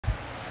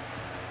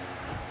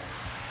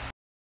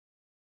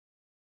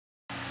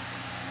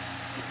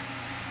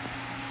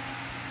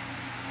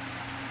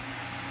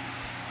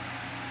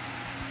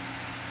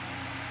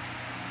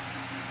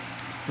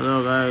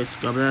Hello guys,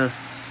 God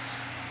bless.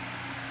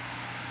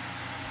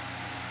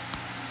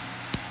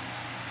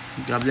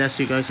 God bless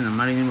you guys in the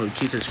mighty name of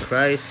Jesus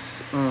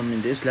Christ.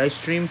 In this live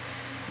stream,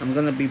 I'm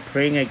gonna be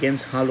praying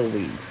against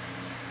Halloween,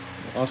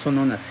 also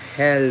known as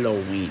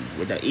Helloween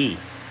with an E.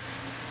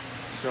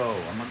 So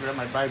I'm gonna grab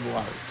my Bible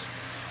out,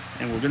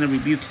 and we're gonna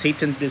rebuke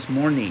Satan this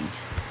morning.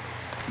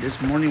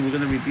 This morning we're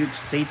gonna rebuke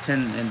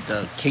Satan and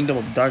the kingdom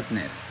of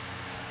darkness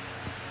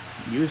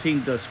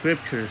using the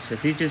scriptures.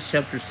 Ephesians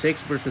chapter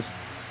 6 verses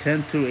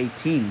 10 through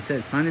 18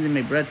 says, "Finally,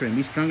 my brethren,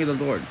 be strong in the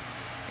Lord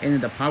and in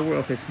the power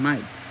of his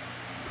might.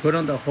 Put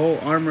on the whole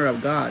armor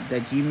of God,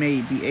 that ye may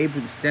be able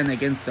to stand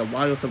against the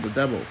wiles of the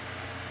devil.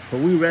 For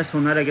we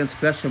wrestle not against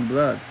flesh and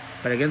blood,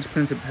 but against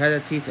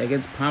principalities,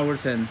 against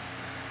powers, and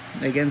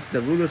against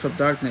the rulers of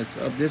darkness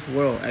of this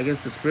world,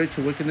 against the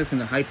spiritual wickedness in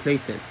the high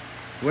places.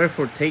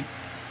 Wherefore take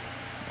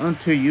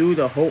unto you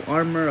the whole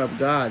armor of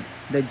God,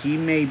 that ye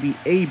may be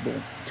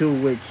able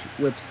to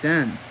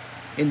withstand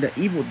in the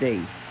evil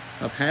day,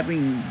 of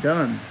having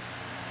done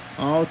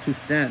all to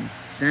stand.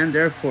 Stand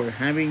therefore,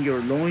 having your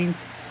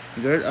loins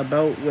girt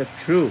about with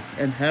truth,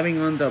 and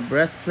having on the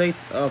breastplate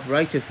of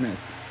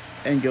righteousness,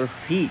 and your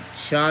feet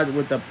shod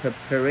with the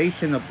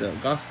preparation of the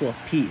gospel of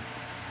peace.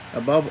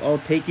 Above all,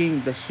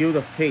 taking the shield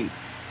of faith,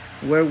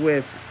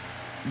 wherewith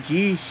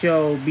ye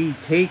shall be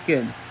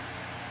taken,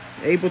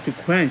 able to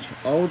quench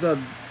all the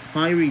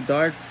fiery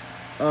darts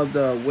of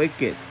the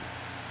wicked,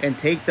 and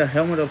take the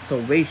helmet of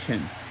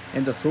salvation,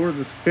 and the sword of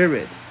the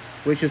Spirit,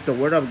 which is the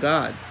word of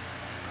God,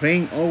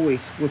 praying always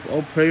with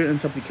all prayer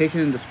and supplication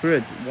in the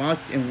Spirit,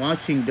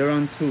 watching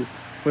thereunto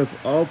with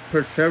all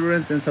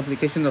perseverance and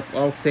supplication of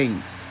all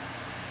saints."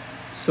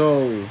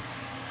 So,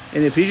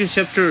 in Ephesians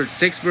chapter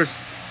 6 verses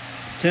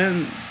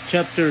 10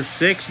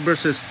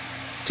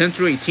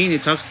 through 18,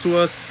 it talks to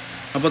us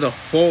about the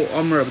whole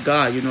armor of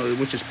God,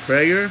 which is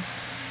prayer.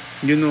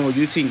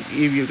 Using,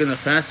 if you're gonna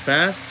fast,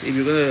 if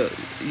you're gonna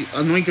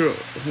anoint your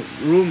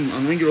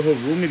whole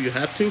room if you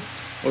have to,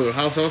 or your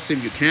house also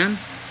if you can,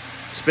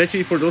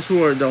 especially for those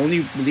who are the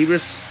only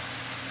believers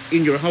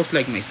in your house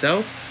like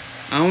myself.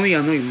 I only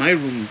anoint my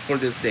room for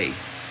this day,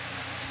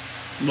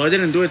 but I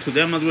didn't do it to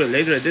them. I'll do it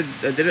later. I did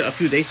it a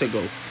few days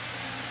ago.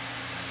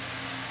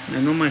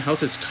 I know my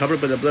house is covered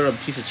by the blood of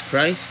Jesus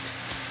Christ,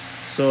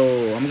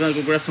 so I'm gonna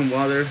go grab some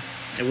water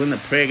and we're gonna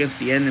pray against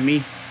the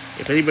enemy.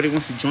 If anybody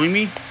wants to join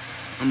me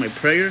on my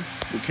prayer,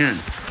 you can.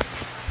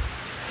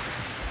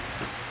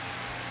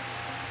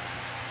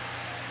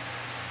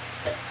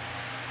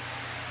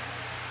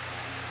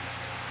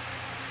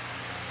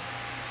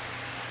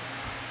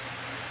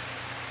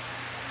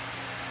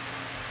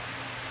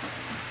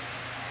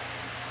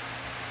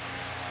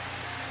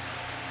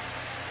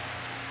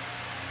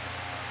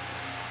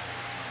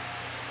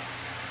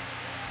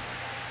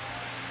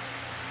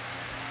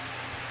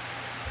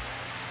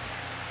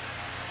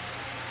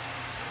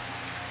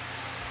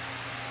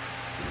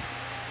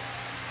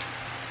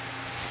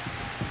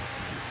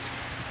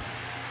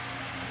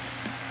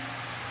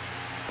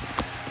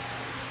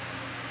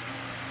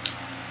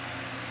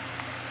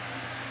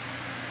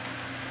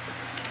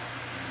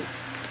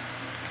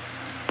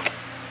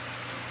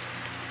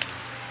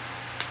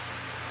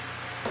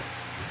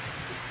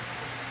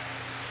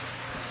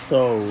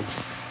 So,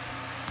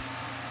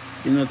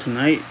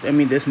 tonight,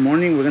 this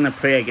morning, we're gonna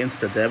pray against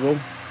the devil.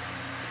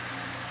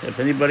 If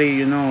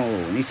anybody,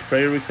 needs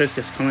prayer requests,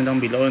 just comment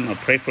down below and I'll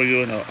pray for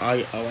you, and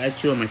I'll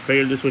add you on my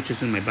prayer list, which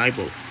is in my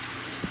Bible.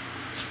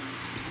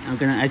 I'm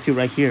gonna add you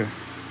right here.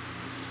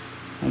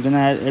 I'm gonna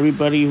add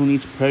everybody who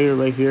needs prayer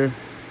right here,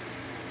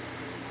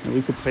 and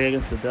we could pray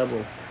against the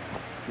devil.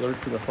 Glory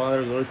to the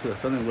Father, glory to the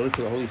Son, and glory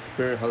to the Holy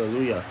Spirit.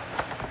 Hallelujah.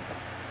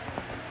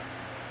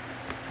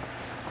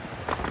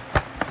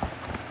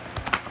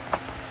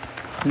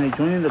 Can I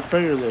join in the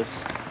prayer list?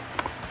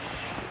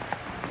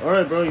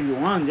 Alright, bro, if you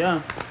want,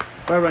 yeah.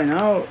 But right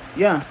now,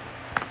 yeah,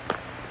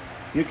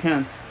 you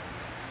can.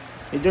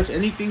 If there's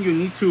anything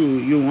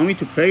you want me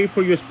to pray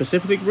for you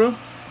specifically, bro,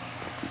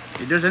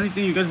 if there's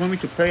anything you guys want me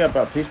to pray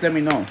about, please let me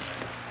know.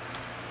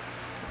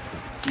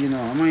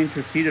 I'm an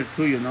interceder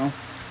too,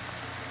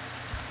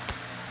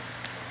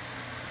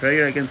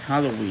 Prayer against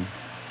Halloween.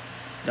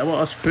 That's what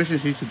us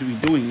Christians used to be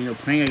doing,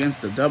 praying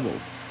against the devil,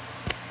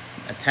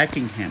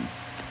 attacking him.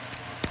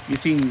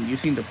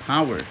 Using the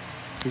power,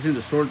 using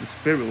the sword of the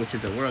Spirit, which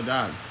is the word of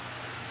God.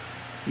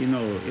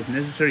 If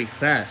necessary,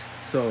 fast.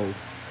 So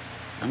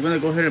I'm gonna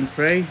go ahead and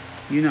pray.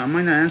 I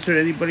might not answer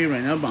anybody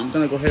right now, but I'm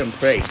gonna go ahead and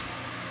pray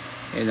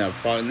in the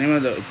name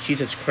of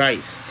Jesus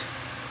Christ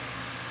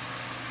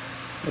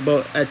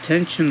about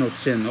attentional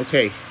sin.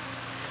 Okay,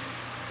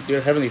 dear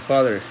Heavenly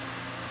Father,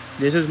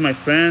 this is my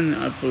friend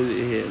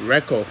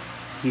Reco.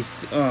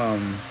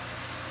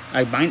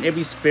 I bind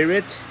every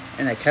spirit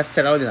and I cast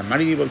it out in the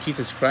mighty name of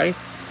Jesus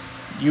Christ.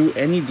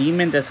 Any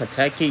demon that's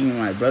attacking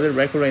my brother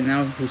Reco right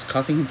now, who's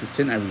causing him to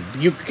sin, I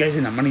rebuke you guys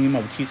in the mighty name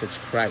of Jesus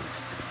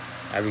Christ.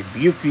 I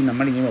rebuke you in the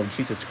mighty name of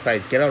Jesus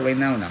Christ. Get out right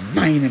now in the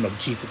mighty name of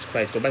Jesus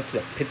Christ. Go back to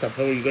the pits of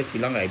hell where you guys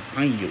belong. I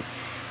bind you,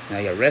 and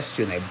I arrest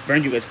you, and I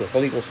burn you guys with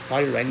Holy Ghost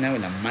fire right now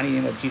in the mighty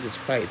name of Jesus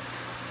Christ.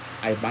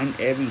 I bind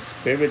every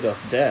spirit of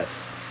death,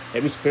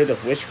 every spirit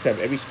of witchcraft,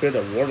 every spirit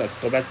of warlocks.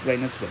 Go back right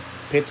now to the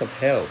pits of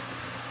hell.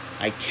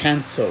 I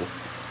cancel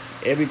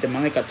every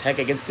demonic attack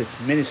against this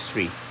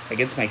ministry,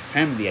 against my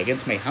family,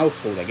 against my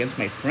household, against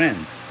my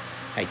friends.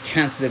 I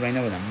cancel it right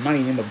now in the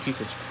mighty name of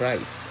Jesus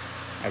Christ.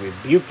 I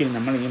rebuke it in the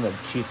mighty name of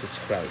Jesus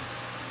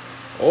Christ.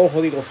 Oh,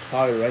 Holy Ghost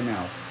fire right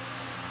now.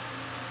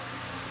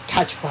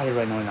 Catch fire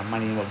right now in the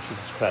mighty name of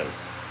Jesus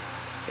Christ.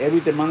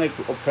 Every demonic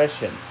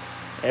oppression,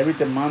 every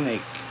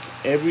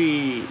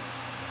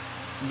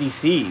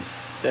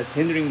disease that's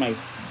hindering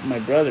my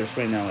brothers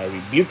right now, I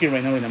rebuke it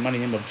right now in the mighty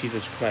name of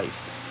Jesus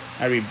Christ.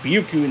 I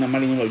rebuke you in the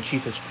mighty name of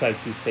Jesus Christ,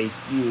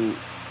 you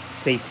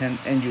Satan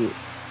and you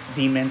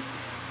demons.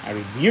 I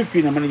rebuke you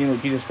in the mighty name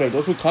of Jesus Christ.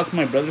 Those who cause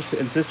my brothers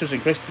and sisters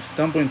in Christ to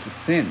stumble into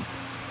sin.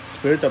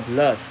 Spirit of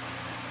lust,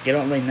 get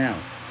out right now.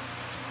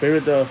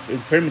 Spirit of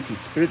infirmity,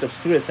 spirit of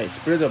suicide,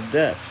 spirit of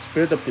death,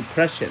 spirit of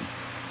depression.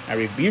 I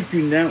rebuke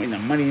you now in the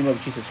mighty name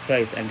of Jesus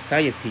Christ.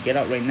 Anxiety, get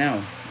out right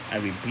now. I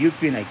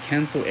rebuke you and I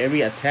cancel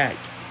every attack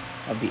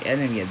of the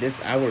enemy at this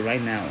hour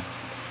right now.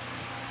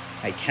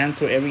 I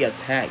cancel every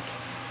attack.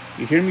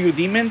 You hear me, you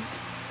demons?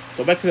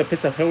 Go back to the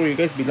pits of hell where you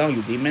guys belong,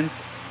 you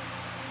demons.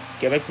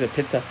 Get back to the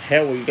pits of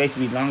hell where you guys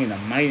belong in the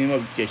mighty name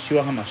of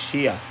Yeshua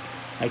HaMashiach.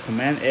 I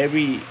command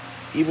every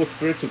evil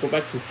spirit to go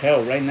back to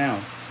hell right now.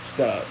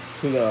 To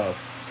the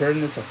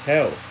furnace of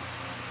hell.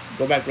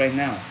 Go back right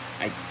now.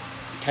 I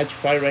catch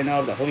fire right now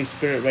of the Holy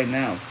Spirit right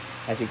now.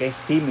 As you guys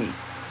see me.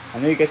 I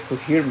know you guys could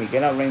hear me.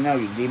 Get out right now,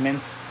 you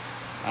demons.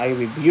 I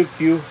rebuke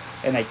you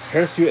and I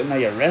curse you and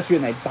I arrest you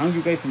and I bind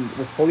you guys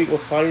with Holy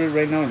Ghost fire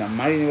right now in the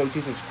mighty name of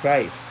Jesus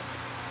Christ.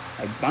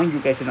 I bind you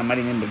guys in the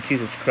mighty name of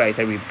Jesus Christ.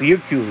 I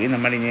rebuke you in the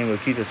mighty name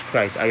of Jesus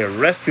Christ. I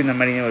arrest you in the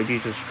mighty name of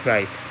Jesus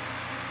Christ.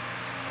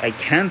 I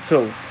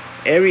cancel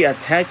every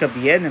attack of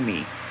the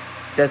enemy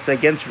that's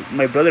against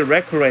my brother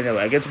Reco right now,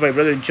 against my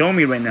brother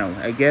Jomi right now,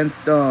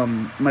 against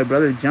my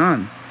brother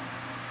John,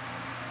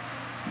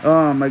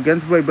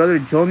 against my brother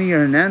Johnny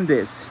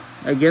Hernandez,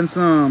 against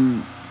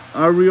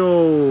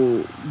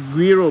Ariel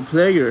Guiro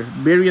player,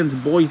 Barian's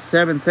boy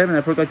 77.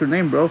 I forgot your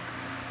name, bro.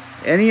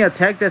 Any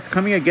attack that's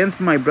coming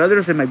against my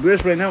brothers and my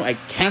brothers right now, I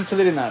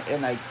cancel it and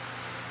I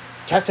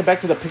cast it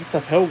back to the pits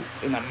of hell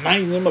in the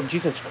mighty name of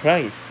Jesus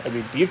Christ. I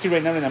rebuke it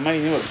right now in the mighty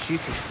name of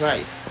Jesus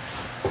Christ.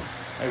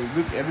 I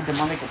rebuke every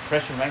demonic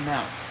oppression right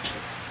now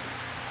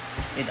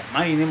in the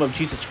mighty name of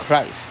Jesus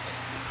Christ.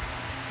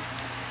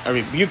 I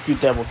rebuke you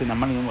devils in the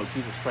mighty name of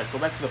Jesus Christ. Go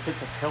back to the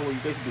pits of hell where you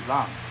guys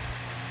belong.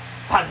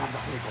 Fire of the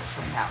Holy Ghost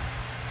right now.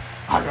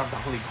 Fire of the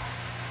Holy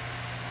Ghost.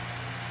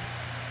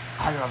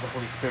 Fire of the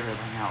Holy Spirit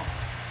right now.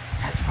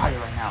 Catch fire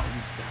right now,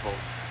 you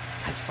devils.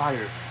 Catch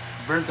fire.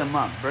 Burn them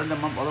up. Burn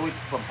them up all the way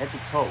from head to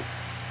toe.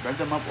 Burn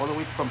them up all the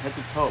way from head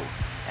to toe.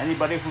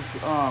 Anybody who's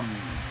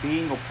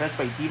being oppressed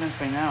by demons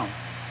right now,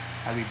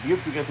 I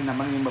rebuke you guys in the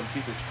mighty name of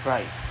Jesus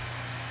Christ.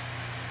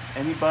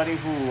 Anybody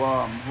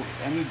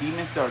any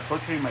demons that are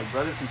torturing my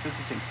brothers and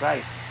sisters in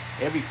Christ,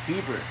 every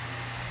fever,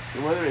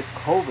 whether it's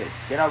COVID,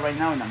 get out right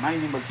now in the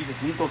mighty name of Jesus.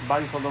 Leave those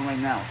bodies alone right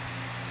now.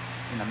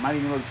 In the mighty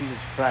name of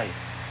Jesus Christ.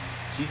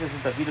 Jesus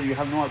is the healer. You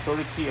have no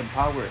authority and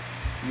power,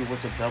 you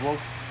wicked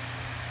devils.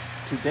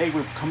 Today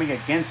we're coming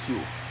against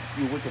you,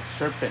 you wicked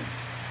serpent.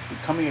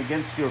 We're coming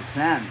against your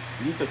plans.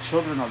 Leave the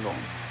children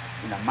alone.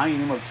 In the mighty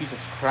name of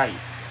Jesus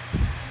Christ.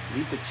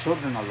 Leave the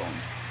children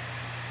alone.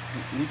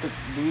 Leave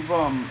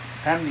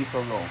families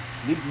alone.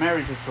 Leave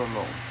marriages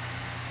alone.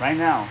 Right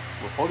now,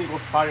 with Holy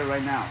Ghost fire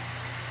right now,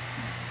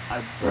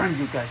 I burn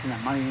you guys in the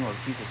mighty name of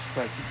Jesus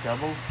Christ, you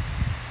devils.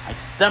 I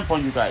stamp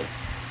on you guys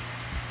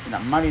in the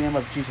mighty name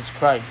of Jesus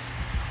Christ.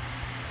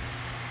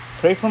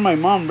 Pray for my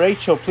mom,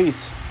 Rachel,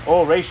 please.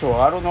 Oh, Rachel,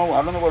 I don't know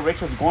what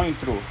Rachel's going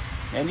through.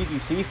 Any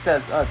disease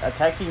that's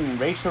attacking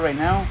Rachel right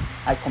now,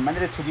 I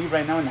commanded it to leave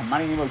right now in the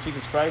mighty name of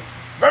Jesus Christ.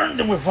 Burn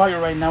them with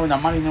fire right now in the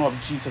mighty name of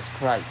Jesus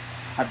Christ.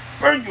 I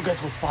burn you guys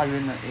with fire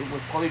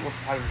with Holy Ghost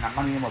fire in the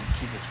mighty name of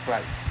Jesus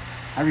Christ.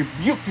 I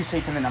rebuke you,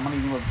 Satan, in the mighty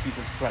name of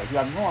Jesus Christ. You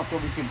have no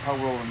authority and power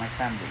over my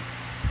family.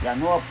 You have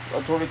no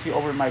authority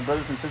over my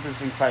brothers and sisters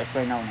in Christ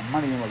right now in the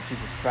mighty name of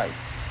Jesus Christ.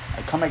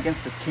 I come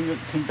against the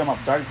kingdom of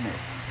darkness.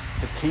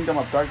 The kingdom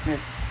of darkness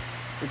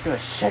is going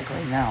to shake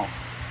right now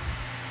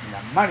in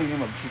the mighty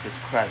name of Jesus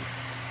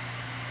Christ.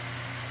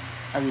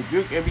 I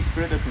rebuke every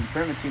spirit of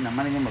infirmity in the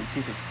mighty name of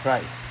Jesus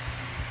Christ.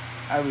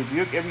 I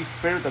rebuke every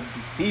spirit of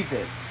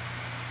diseases.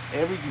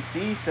 Every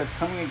disease that's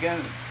coming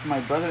against my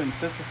brothers and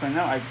sisters right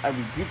now, I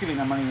rebuke it in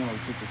the mighty name of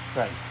Jesus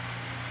Christ.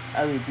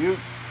 I rebuke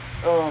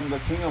the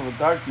king of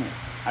darkness.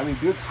 I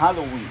rebuke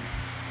HELLoween,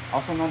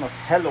 also known as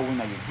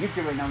HELLoween. I rebuke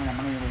it right now in the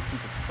mighty name of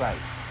Jesus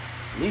Christ.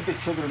 Leave the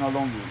children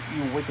alone,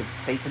 you wicked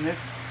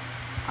Satanist.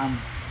 I'm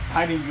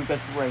fighting you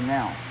guys right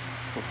now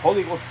with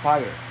Holy Ghost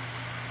fire.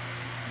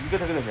 You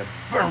guys are going to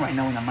burn right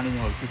now in the mighty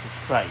name of Jesus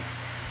Christ.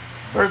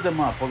 Burn them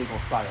up, Holy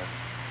Ghost fire.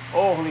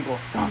 Oh, Holy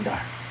Ghost, thunder.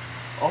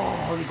 Oh,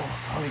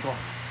 Holy Ghost,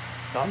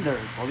 thunder,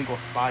 Holy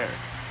Ghost fire.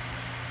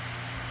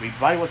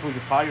 Revive us with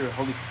your fire,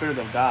 Holy Spirit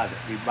of God.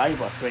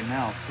 Revive us right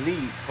now.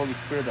 Please, Holy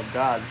Spirit of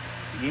God.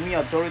 Give me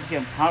authority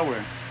and power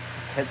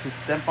to to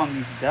step on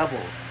these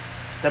devils,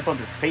 step on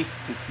their faces,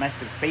 to smash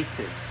their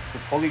faces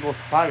with Holy Ghost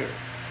fire,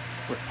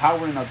 with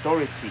power and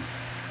authority.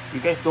 You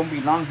guys don't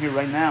belong here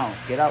right now.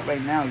 Get out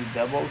right now, you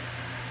devils.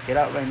 Get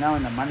out right now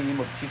in the mighty name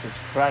of Jesus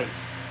Christ.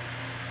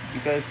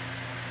 You guys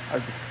are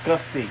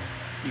disgusting.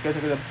 You guys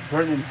are going to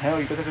burn in hell.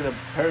 You guys are going to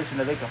perish in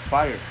the lake of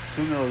fire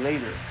sooner or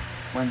later.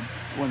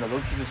 When the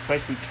Lord Jesus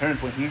Christ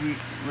returns, when He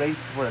reigns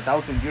for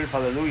 1,000 years,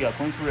 hallelujah.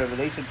 According to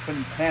Revelation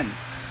 20:10,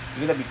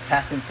 you're going to be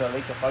cast into a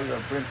lake of fire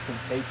of brimstone,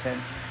 Satan.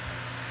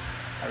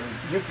 I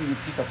rebuke you, you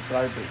piece of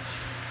garbage.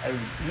 I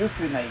rebuke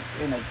you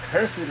and I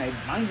curse you and I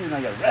bind you and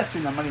I arrest you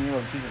in the mighty name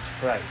of Jesus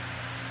Christ.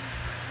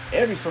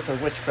 Every source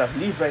of witchcraft,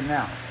 leave right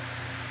now.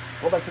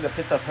 Go back to the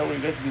pits of hell where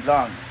you guys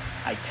belong.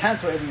 I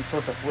cancel every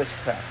source of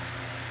witchcraft.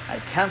 I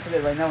cancel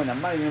it right now in the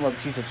mighty name of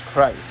Jesus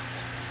Christ.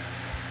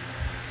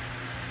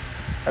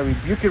 I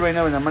rebuke it right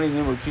now in the mighty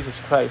name of Jesus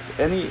Christ.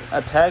 Any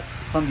attack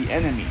from the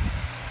enemy,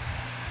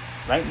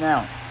 right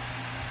now,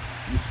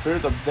 you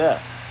spirit of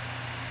death,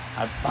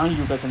 I bind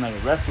you guys and I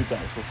arrest you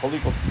guys with Holy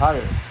Ghost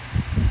fire.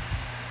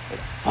 With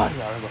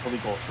fire out of the Holy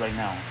Ghost right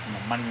now in the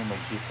mighty name of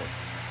Jesus.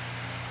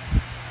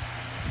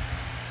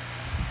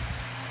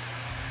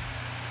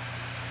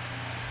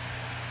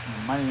 In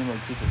the mighty name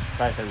of Jesus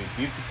Christ, I rebuke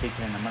you,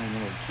 Satan, in the mighty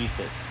name of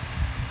Jesus.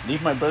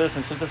 Leave my brothers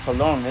and sisters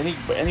alone. Any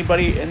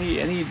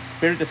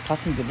spirit that's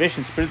causing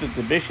division, spirit of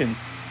division,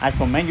 I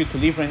command you to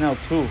leave right now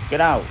too.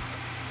 Get out.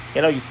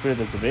 Get out, you spirit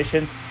of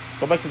division.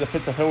 Go back to the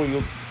pits of hell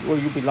where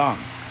you belong.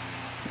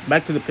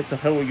 Back to the pits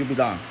of hell where you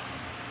belong.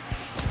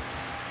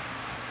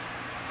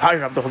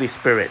 Fire of the Holy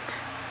Spirit.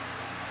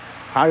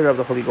 Fire of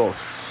the Holy Ghost.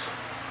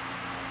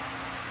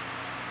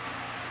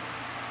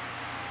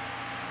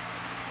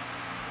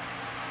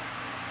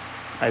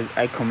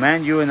 I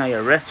command you and I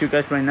arrest you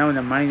guys right now in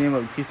the mighty name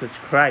of Jesus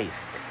Christ.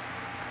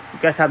 You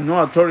guys have no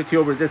authority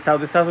over this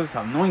house. This house is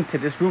anointed.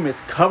 This room is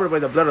covered by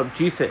the blood of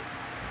Jesus.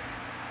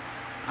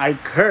 I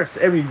curse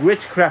every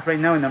witchcraft right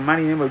now in the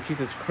mighty name of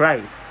Jesus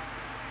Christ.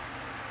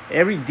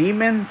 Every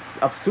demon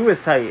of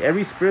suicide,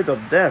 every spirit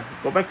of death,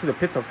 go back to the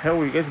pits of hell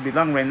where you guys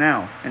belong right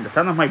now. And the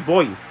sound of my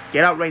voice,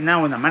 get out right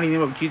now in the mighty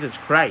name of Jesus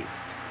Christ.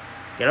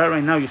 Get out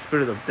right now, you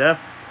spirit of death.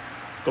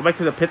 Go back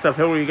to the pits of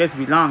hell where you guys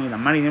belong in the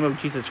mighty name of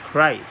Jesus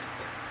Christ.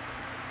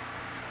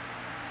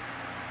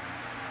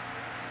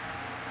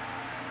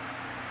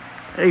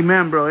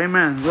 Amen, bro.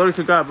 Amen. Glory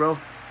to God, bro.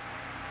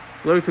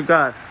 Glory to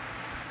God.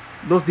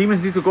 Those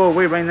demons need to go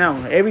away right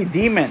now. Every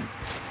demon.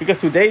 Because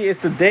today is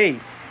the day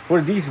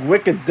where these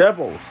wicked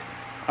devils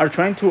are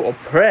trying to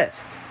oppress.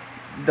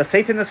 The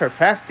Satanists are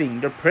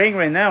fasting. They're praying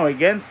right now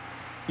against,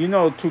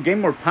 to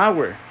gain more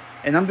power.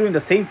 And I'm doing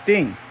the same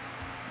thing.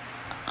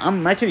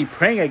 I'm actually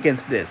praying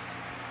against this.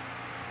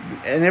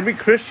 And every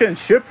Christian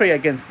should pray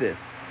against this.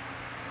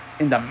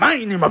 In the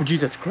mighty name of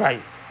Jesus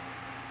Christ.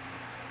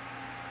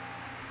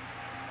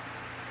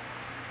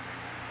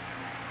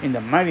 In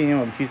the mighty name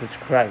of Jesus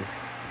Christ.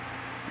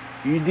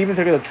 You demons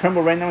are going to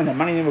tremble right now in the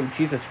mighty name of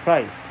Jesus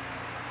Christ.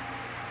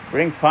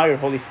 Bring fire,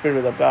 Holy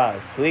Spirit of God.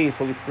 Please,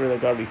 Holy Spirit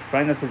of God,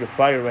 refine us with your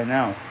fire right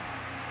now.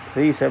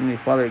 Please, Heavenly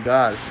Father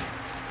God.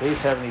 Please,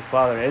 Heavenly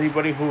Father.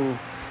 Anybody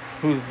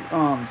who's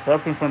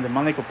suffering from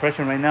demonic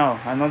oppression right now,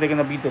 I know they're going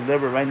to be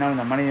delivered right now in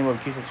the mighty name of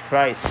Jesus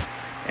Christ.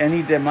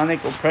 Any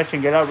demonic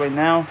oppression, get out right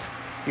now.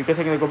 You guys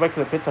are going to go back to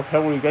the pits of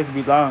hell where you guys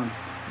belong.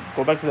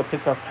 Go back to the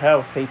pits of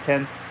hell,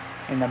 Satan.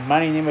 In the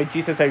mighty name of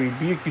Jesus, I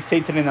rebuke you,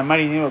 Satan, in the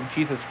mighty name of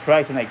Jesus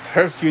Christ, and I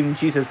curse you in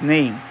Jesus'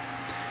 name.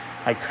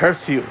 I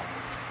curse you.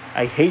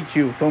 I hate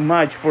you so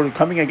much for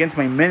coming against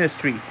my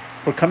ministry,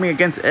 for coming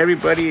against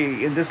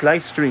everybody in this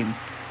live stream,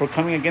 for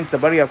coming against the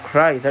body of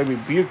Christ. I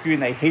rebuke you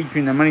and I hate you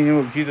in the mighty name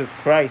of Jesus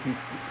Christ.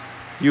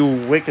 You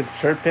wicked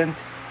serpent.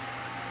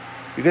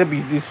 You're going to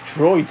be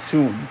destroyed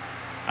soon.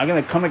 I'm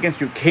going to come against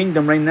your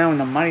kingdom right now in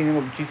the mighty name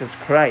of Jesus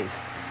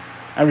Christ.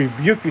 I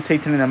rebuke you,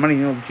 Satan, in the mighty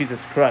name of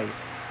Jesus Christ.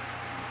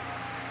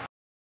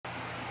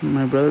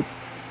 My brother.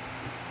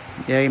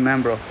 Yeah,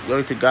 amen, bro.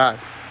 Glory to God.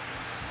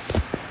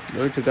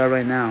 Glory to God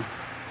right now.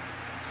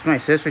 It's my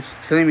sister. She's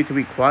telling me to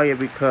be quiet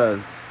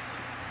because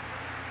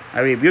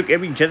I rebuke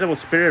every Jezebel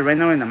spirit right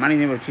now in the mighty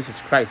name of Jesus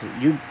Christ.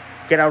 You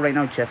get out right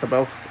now,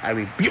 Jezebel. I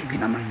rebuke you in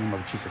the mighty name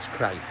of Jesus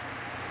Christ.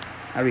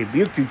 I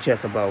rebuke you,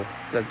 Jezebel.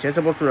 The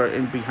Jezebels that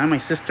are behind my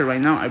sister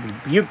right now, I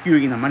rebuke you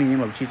in the mighty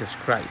name of Jesus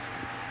Christ.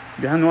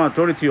 You have no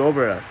authority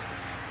over us.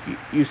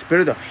 You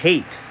spirit of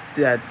hate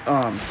that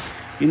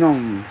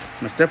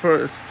my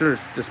stepfather,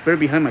 the spirit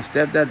behind my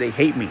stepdad, they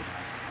hate me.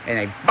 And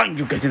I bind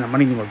you guys in the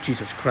mighty name of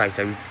Jesus Christ.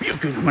 I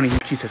rebuke you in the mighty name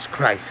of Jesus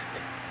Christ.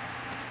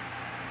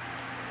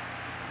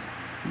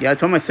 Yeah, I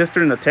told my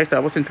sister in the text that I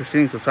wasn't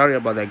proceeding, so sorry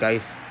about that,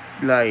 guys.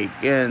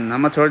 And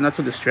I'm gonna tell her not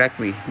to distract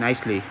me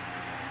nicely.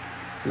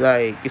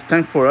 It's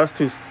time for us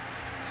to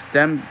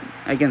stand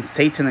against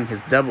Satan and his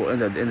devil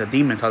and the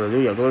demons.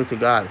 Hallelujah. Glory to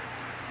God.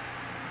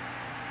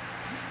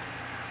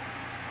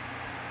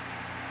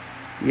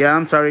 Yeah,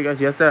 I'm sorry,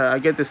 guys. Yes, I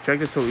get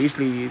distracted so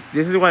easily.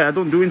 This is why I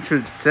don't do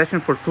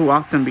intercession for too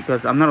often,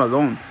 because I'm not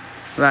alone.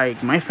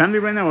 My family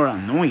right now are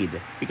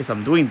annoyed because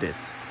I'm doing this.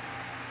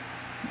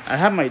 I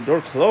have my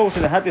door closed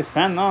and I had this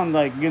fan on.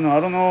 Like, I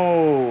don't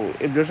know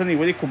if there's any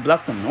way they could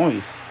block the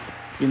noise.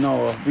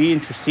 Of me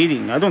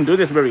interceding. I don't do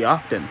this very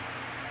often.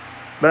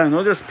 But I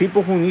know there's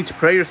people who needs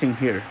prayers in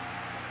here.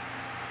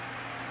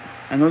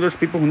 I know there's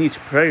people who needs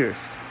prayers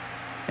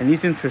and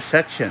needs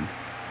intercession.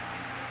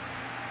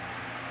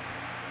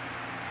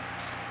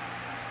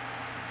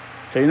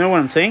 So you know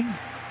what I'm saying?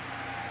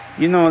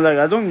 Like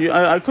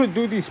I could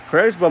do these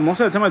prayers, but most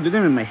of the time I do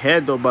them in my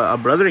head though. But a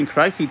brother in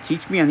Christ, he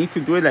teach me I need to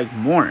do it like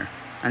more.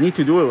 I need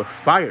to do it with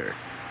fire,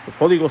 with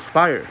Holy Ghost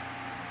fire.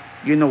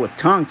 With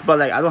tongues, but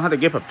like I don't have the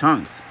gift of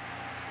tongues.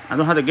 I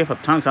don't have the gift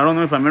of tongues. I don't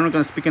know if I'm ever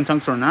gonna speak in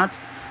tongues or not.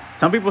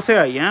 Some people say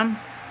I am,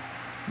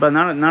 but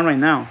not right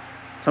now.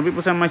 Some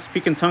people say I might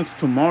speak in tongues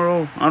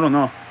tomorrow. I don't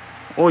know.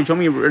 Oh,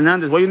 Jomi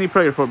Hernandez, what do you need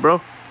prayer for,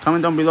 bro?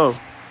 Comment down below.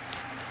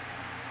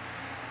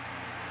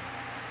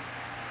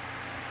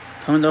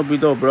 Comment down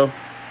below, bro.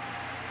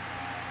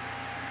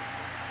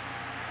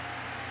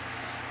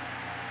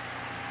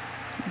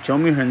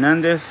 Jomi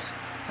Hernandez.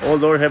 Oh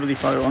Lord, Heavenly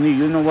Father, only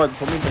you know what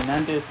Jomi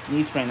Hernandez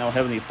needs right now,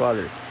 Heavenly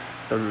Father.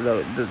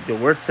 The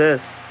word says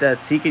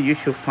that seeking you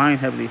shall find,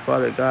 Heavenly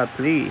Father God.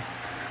 Please,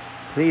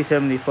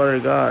 Heavenly Father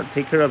God,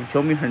 take care of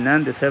Jomi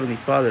Hernandez, Heavenly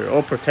Father.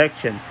 Oh,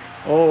 protection.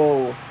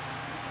 Oh,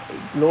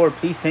 Lord,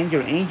 please send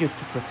your angels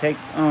to protect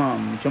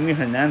Jomi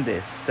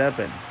Hernandez.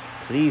 7.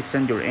 Please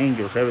send your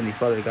angels, Heavenly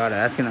Father God. I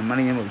ask in the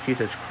mighty name of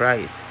Jesus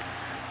Christ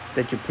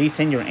that you please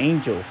send your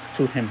angels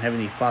to him,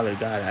 Heavenly Father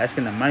God. I ask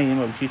in the mighty name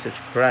of Jesus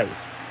Christ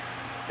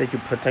that you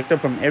protect them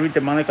from every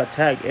demonic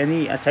attack,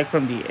 any attack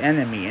from the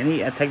enemy,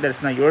 any attack that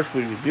is not yours.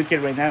 We rebuke it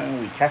right now and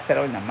we cast it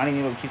out in the mighty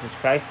name of Jesus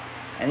Christ.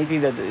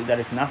 Anything that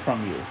is not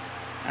from you,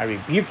 I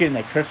rebuke it and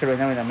I curse it right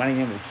now in the mighty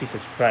name of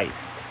Jesus Christ.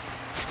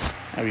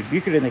 I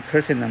rebuke it and I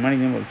curse it in the mighty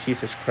name of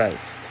Jesus Christ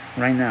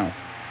right now.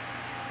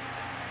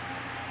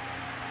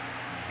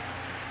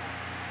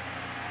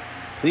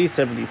 Please,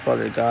 Heavenly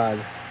Father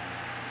God,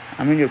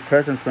 I'm in your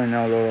presence right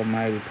now, Lord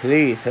Almighty.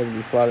 Please,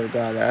 Heavenly Father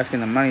God, I ask in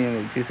the mighty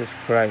name of Jesus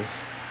Christ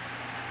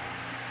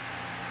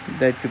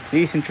that you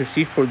please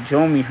intercede for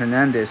Jomi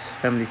Hernandez,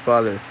 Heavenly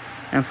Father,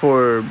 and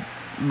for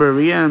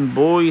Berea and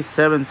Boy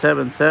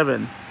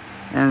 777,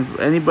 and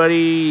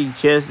anybody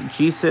just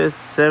Jesus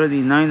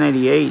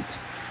 7998.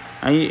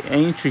 I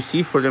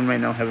intercede for them right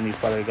now, Heavenly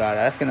Father God.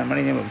 I ask in the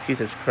mighty name of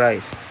Jesus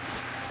Christ,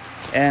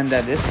 and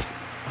that this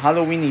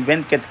Halloween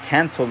event gets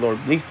canceled, Lord.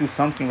 Please do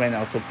something right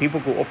now so people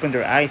will open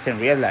their eyes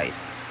and realize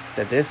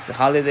that this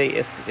holiday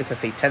is a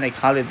satanic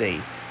holiday.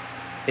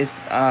 It's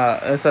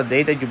a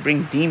day that you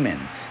bring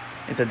demons.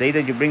 It's a day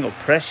that you bring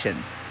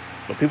oppression,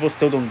 but people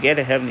still don't get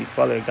it, Heavenly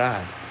Father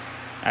God.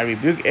 I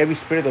rebuke every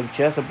spirit of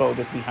Jezebel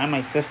that's behind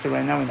my sister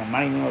right now in the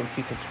mighty name of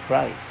Jesus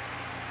Christ.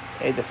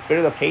 Hey, the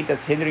spirit of hate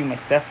that's hindering my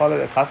stepfather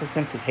that causes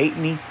him to hate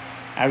me,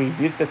 I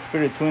rebuke that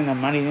spirit too in the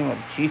mighty name of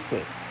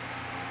Jesus.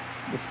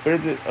 The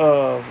spirit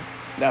of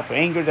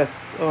anger that's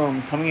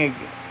coming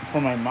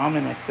from my mom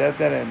and my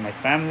stepdad and my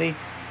family,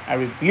 I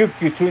rebuke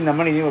you too in the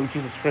mighty name of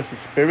Jesus Christ. The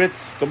spirits,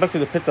 go back to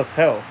the pits of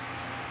hell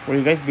where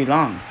you guys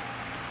belong.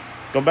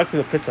 Go back to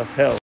the pits of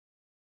hell,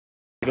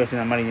 you guys, in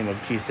the mighty name of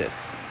Jesus.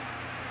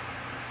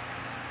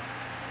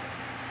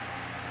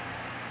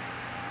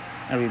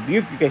 I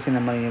rebuke you guys in the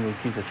mighty name of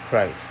Jesus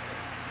Christ.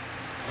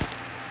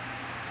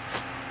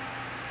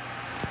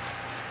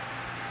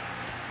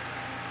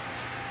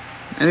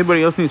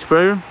 Anybody else needs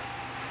prayer?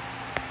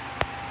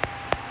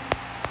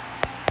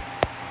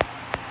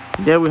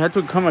 Yeah, we had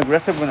to become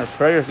aggressive with our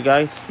prayers,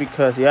 guys,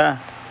 because yeah,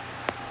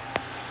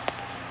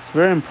 it's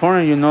very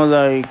important,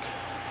 like,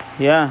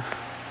 yeah,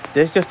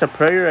 there's just a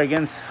prayer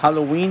against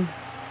Halloween,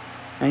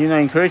 and I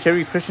encourage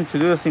every Christian to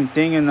do the same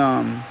thing. And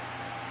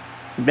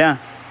yeah,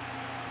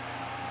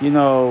 right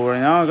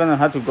now I'm gonna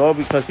have to go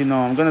because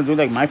I'm gonna do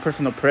like my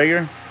personal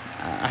prayer.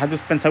 I have to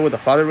spend time with the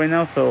Father right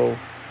now, so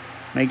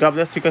may God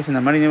bless you guys in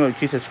the mighty name of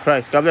Jesus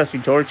Christ. God bless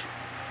you, George.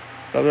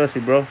 God bless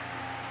you, bro.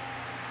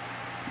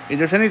 If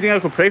there's anything I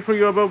could pray for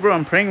you about, bro,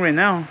 I'm praying right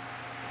now.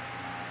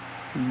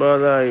 But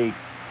like,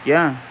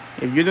 yeah,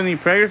 if you don't need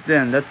prayers,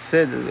 then that's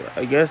it.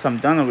 I guess I'm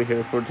done over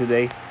here for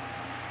today.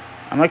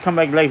 I might come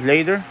back live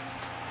later.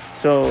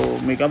 So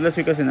may God bless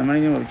you guys in the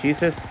mighty name of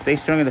Jesus. Stay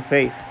strong in the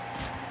faith.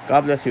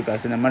 God bless you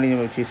guys in the mighty name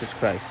of Jesus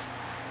Christ.